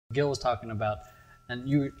Gil was talking about, and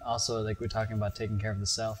you also like we're talking about taking care of the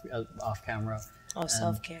self off camera. Oh,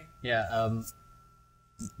 self-care. Yeah,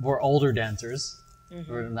 we're older dancers.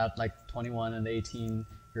 Mm-hmm. We're not like 21 and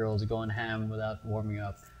 18-year-olds going ham without warming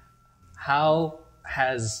up. How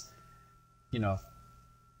has, you know,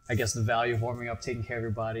 I guess the value of warming up, taking care of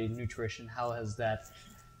your body, nutrition, how has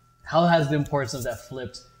the importance of that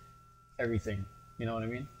flipped everything? You know what I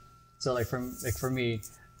mean? So like for me,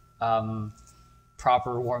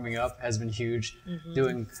 proper warming up has been huge. Mm-hmm.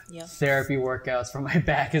 Doing Yeah. therapy workouts for my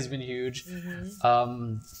back has been huge.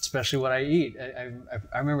 Mm-hmm. Especially what I eat.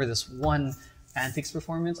 I remember this one Antics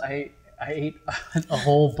performance. I ate a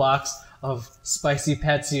whole box of spicy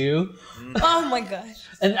pad see ew Oh my gosh.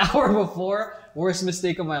 an hour before. Worst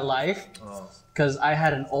mistake of my life. Because I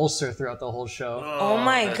had an ulcer throughout the whole show. Oh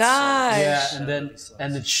my that gosh. Yeah, sucks. and That then really sucks.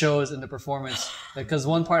 and it shows in the performance because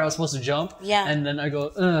one part I was supposed to jump, Yeah. and then I go,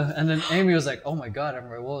 and then Amy was like, "Oh my god,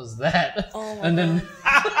 Emeroy, what was that?" Oh my and then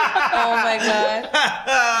Oh my god.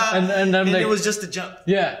 and I'm And like, it was just a jump.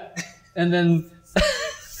 yeah, and then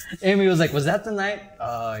Amy was like, "Was that the night?"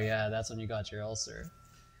 Oh yeah, that's when you got your ulcer.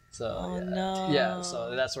 So Oh, yeah. no. Yeah,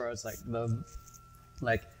 so that's where it's like I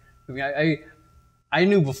mean, I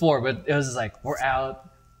knew before, but it was just like we're out.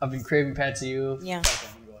 I've been craving pad see ew. Yeah. Fuck,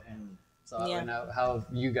 I'm gonna go ham. So Yeah. right now, how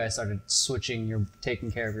you guys started switching your taking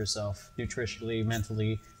care of yourself nutritionally,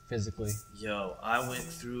 mentally, physically. Yo, I went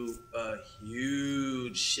through a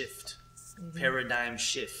huge shift, paradigm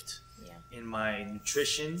shift Yeah. in my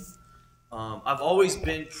nutrition. I've always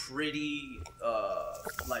been pretty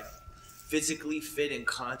like physically fit and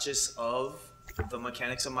conscious of the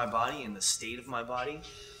mechanics of my body and the state of my body.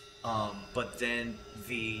 But then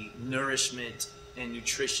the nourishment and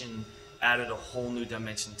nutrition added a whole new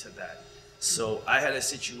dimension to that. So I had a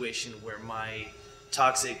situation where my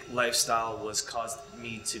toxic lifestyle was caused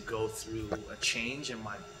me to go through a change in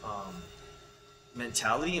my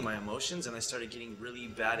mentality and my emotions, and I started getting really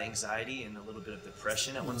bad anxiety and a little bit of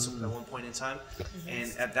depression at one point in time.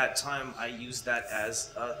 And at that time, I used that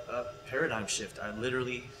as a paradigm shift. I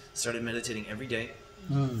literally started meditating every day.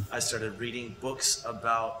 I started reading books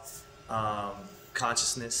about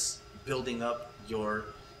consciousness, building up your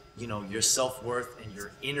self-worth and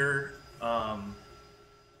your inner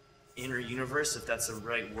universe, if that's the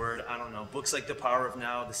right word. I don't know. Books like The Power of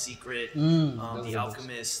Now, The Secret, The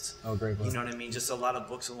Alchemist. Oh, great book. You know what I mean? Just a lot of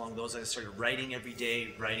books along those. I started writing every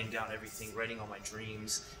day, writing down everything, writing all my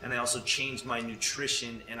dreams. And I also changed my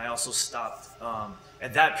nutrition, and I also stopped,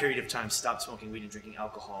 at that period of time, stopped smoking weed and drinking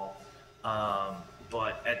alcohol.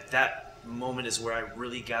 But at that moment is where I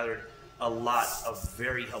really gathered a lot of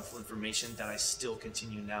very helpful information that I still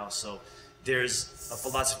continue now. So there's a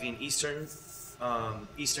philosophy in Eastern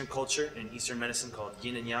culture and Eastern medicine called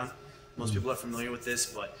yin and yang. Most people are familiar with this,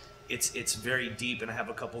 but it's very deep, and I have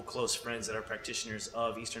a couple close friends that are practitioners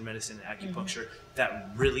of Eastern medicine and acupuncture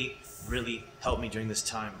that really helped me during this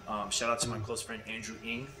time. Shout out to my close friend Andrew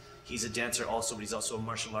Ng. He's a dancer also, but he's also a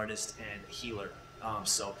martial artist and healer.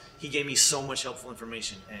 So he gave me so much helpful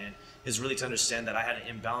information, and is really to understand that I had an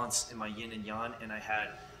imbalance in my yin and yang, and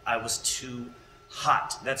I was too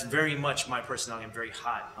hot. That's very much my personality. I'm very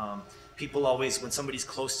hot. People always, when somebody's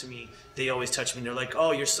close to me, they always touch me and they're like,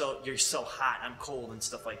 "Oh, you're so hot. I'm cold," and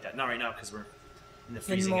stuff like that. Not right now because we're in the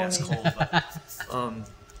freezing ass cold. But,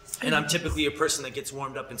 and I'm typically a person that gets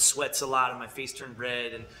warmed up and sweats a lot, and my face turned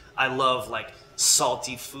red. And I love like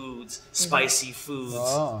salty foods, spicy foods,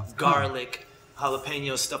 garlic,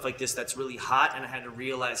 jalapenos, stuff like this. That's really hot, and I had to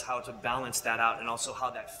realize how to balance that out, and also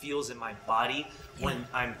how that feels in my body when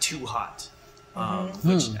I'm too hot.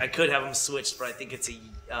 Which I could have them switched, but I think it's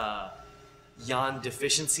a yang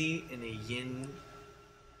deficiency in a yin.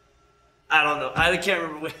 I don't know. I can't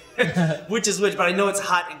remember which is which, but I know it's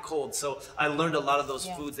hot and cold. So I learned a lot of those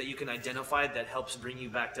foods that you can identify that helps bring you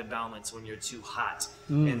back to balance when you're too hot.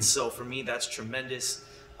 And so for me, that's tremendous.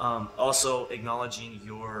 Also acknowledging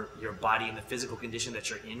your body and the physical condition that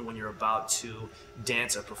you're in when you're about to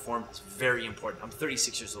dance or perform is very important. I'm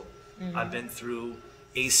 36 years old. I've been through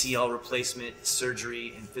ACL replacement,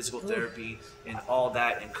 surgery, and physical therapy, and all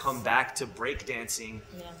that, and come back to breakdancing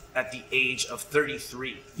at the age of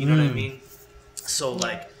 33. You know what I mean? So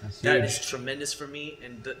like that is tremendous for me.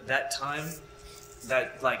 And that time,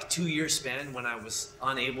 that like 2-year span when I was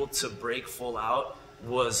unable to break full out,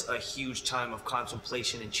 was a huge time of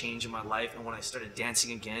contemplation and change in my life. And when I started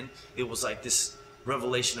dancing again, it was like this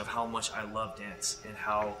revelation of how much I love dance and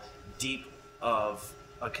how deep of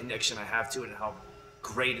a connection I have to it, and how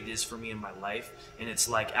great it is for me in my life. And it's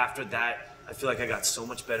like after that, I feel like I got so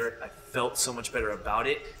much better. I felt so much better about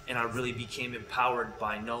it, and I really became empowered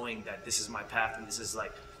by knowing that this is my path, and this is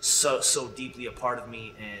like so deeply a part of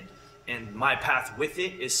me, and my path with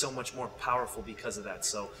it is so much more powerful because of that.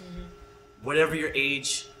 So whatever your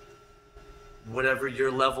age, whatever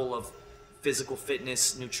your level of physical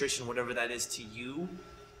fitness, nutrition, whatever that is to you,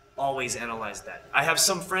 always analyze that. I have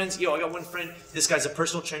some friends, I got one friend, this guy's a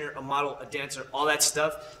personal trainer, a model, a dancer, all that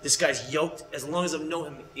stuff. This guy's yoked. As long as I know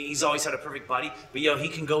him, he's always had a perfect body. But he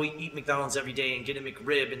can go eat McDonald's every day and get a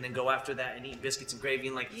McRib and then go after that and eat biscuits and gravy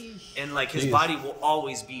and his body will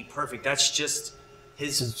always be perfect. That's just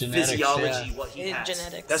his genetics, physiology, what he has.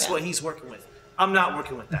 Genetics, That's what he's working with. I'm not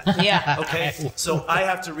working with that. Yeah. Okay. So I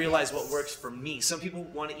have to realize what works for me. Some people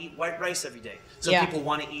want to eat white rice every day. Some people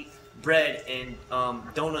want to eat bread and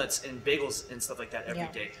donuts and bagels and stuff like that every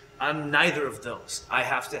day. I'm neither of those. I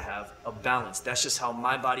have to have a balance. That's just how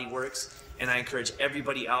my body works. And I encourage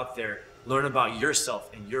everybody out there, learn about yourself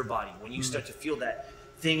and your body. When you start to feel that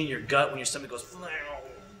thing in your gut, when your stomach goes,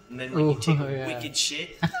 and then when you take wicked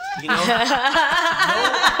shit, know what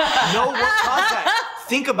caused that.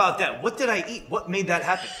 Think about that. What did I eat? What made that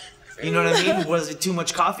happen? You know what I mean? Was it too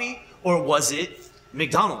much coffee or was it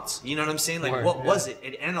McDonald's? You know what I'm saying? What was it?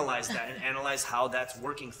 And analyze that and analyze how that's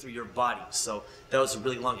working through your body. So that was a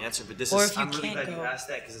really long answer, but I'm really glad you asked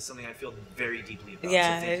that because it's something I feel very deeply about.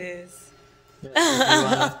 Yeah, so it is.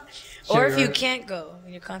 Or if you can't go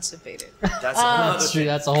when you're constipated. That's a whole other thing.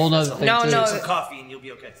 That's a whole other thing. No, Drink some coffee and you'll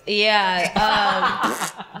be okay. Yeah.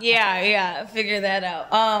 Figure that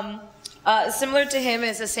out. Similar to him,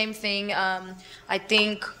 it's the same thing. I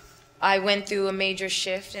think I went through a major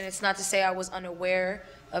shift, and it's not to say I was unaware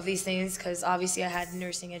of these things, because obviously I had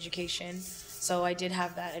nursing education, so I did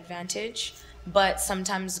have that advantage. But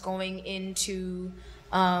sometimes going into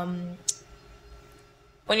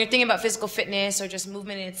when you're thinking about physical fitness or just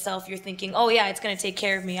movement in itself, you're thinking, oh yeah, it's gonna take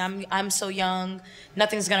care of me. I'm so young,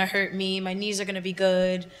 nothing's gonna hurt me. My knees are gonna be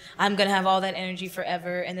good. I'm gonna have all that energy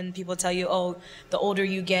forever. And then people tell you, oh, the older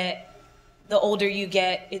you get,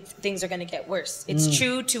 things are gonna get worse. It's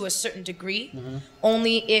true to a certain degree,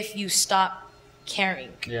 only if you stop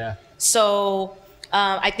caring. Yeah. So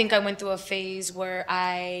I think I went through a phase where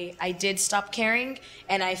I did stop caring,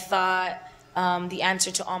 and I thought the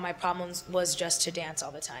answer to all my problems was just to dance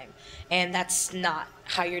all the time. And that's not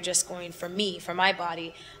how you're just going, for me, for my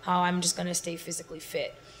body, how I'm just gonna stay physically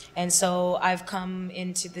fit. And so I've come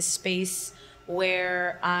into this space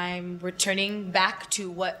where I'm returning back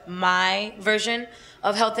to what my version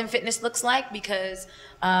of health and fitness looks like, because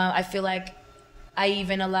I feel like I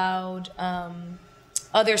even allowed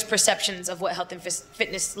others' perceptions of what health and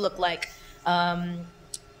fitness look like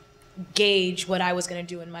gauge what I was gonna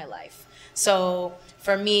do in my life. So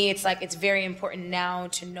for me, it's like, it's very important now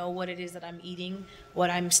to know what it is that I'm eating, what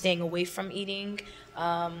I'm staying away from eating,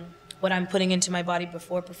 what I'm putting into my body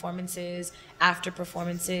before performances, after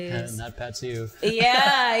performances. And that Pat's you.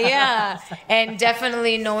 Yeah. And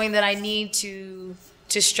definitely knowing that I need to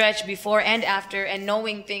stretch before and after, and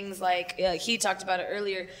knowing things like, he talked about it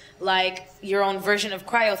earlier, like your own version of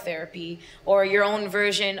cryotherapy or your own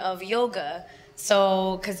version of yoga.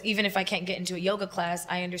 So, because even if I can't get into a yoga class,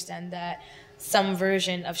 I understand that some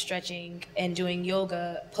version of stretching and doing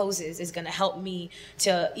yoga poses is going to help me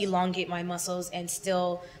to elongate my muscles and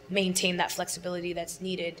still maintain that flexibility that's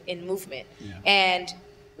needed in movement. Yeah. And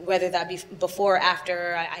whether that be before or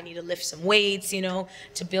after, I need to lift some weights,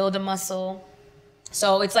 to build a muscle.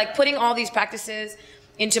 So it's like putting all these practices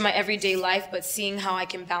into my everyday life, but seeing how I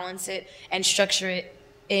can balance it and structure it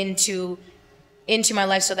into my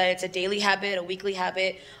life so that it's a daily habit, a weekly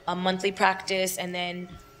habit, a monthly practice, and then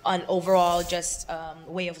an overall just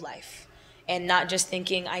way of life. And not just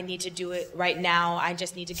thinking I need to do it right now. I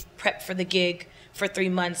just need to prep for the gig for 3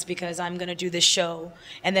 months because I'm going to do this show.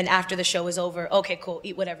 And then after the show is over, okay, cool,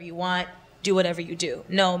 eat whatever you want, do whatever you do.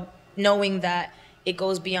 No, knowing that it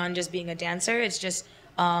goes beyond just being a dancer. It's just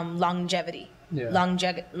longevity. Yeah.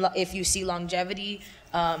 If you see longevity,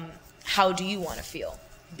 how do you want to feel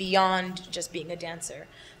beyond just being a dancer?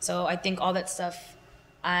 So I think all that stuff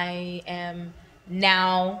I am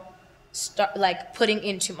now putting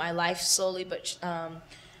into my life slowly but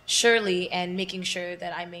surely, and making sure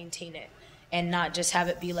that I maintain it and not just have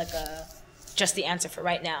it be like just the answer for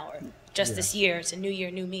right now, or just this year, it's a new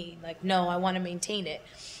year, new me. Like, no, I want to maintain it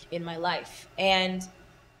in my life. And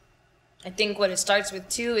I think what it starts with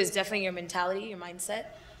too is definitely your mentality, your mindset,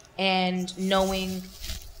 and knowing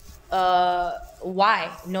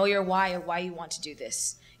why. Know your why of why you want to do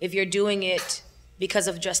this. If you're doing it because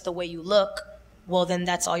of just the way you look, well, then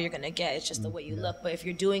that's all you're going to get. It's just the way you look. But if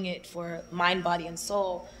you're doing it for mind, body, and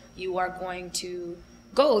soul, you are going to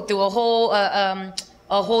go through a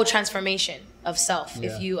whole transformation of self.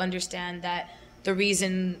 If you understand that the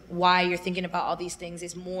reason why you're thinking about all these things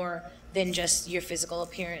is more than just your physical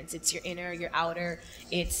appearance. It's your inner, your outer.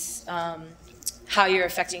 It's how you're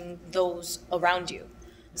affecting those around you.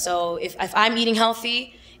 So if I'm eating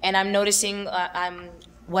healthy and I'm noticing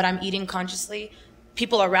what I'm eating consciously,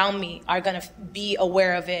 people around me are gonna be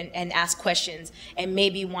aware of it and ask questions and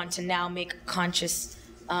maybe want to now make conscious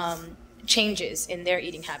changes in their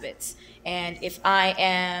eating habits. And if I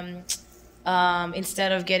am,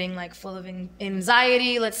 instead of getting like full of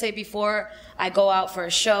anxiety, let's say before I go out for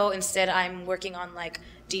a show, instead I'm working on like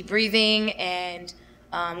deep breathing and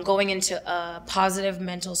going into a positive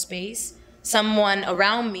mental space, someone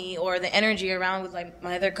around me or the energy around with like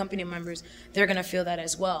my other company members, they're gonna feel that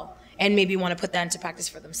as well and maybe want to put that into practice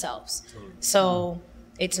for themselves. So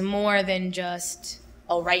it's more than just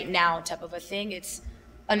a right now type of a thing. It's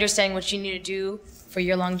understanding what you need to do for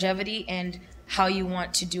your longevity and how you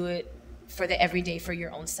want to do it for the everyday for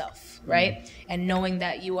your own self, right? And knowing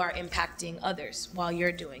that you are impacting others while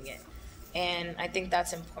you're doing it. And I think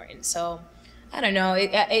that's important. So I don't know.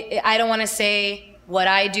 I don't want to say what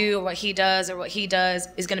I do or what he does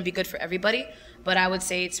is going to be good for everybody. But I would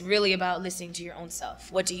say it's really about listening to your own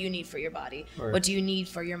self. What do you need for your body? Right. What do you need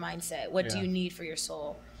for your mindset? What do you need for your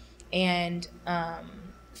soul? And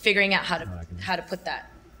figuring out how to put that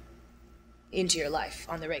into your life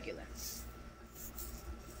on the regular.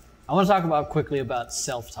 I want to talk quickly about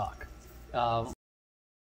self-talk.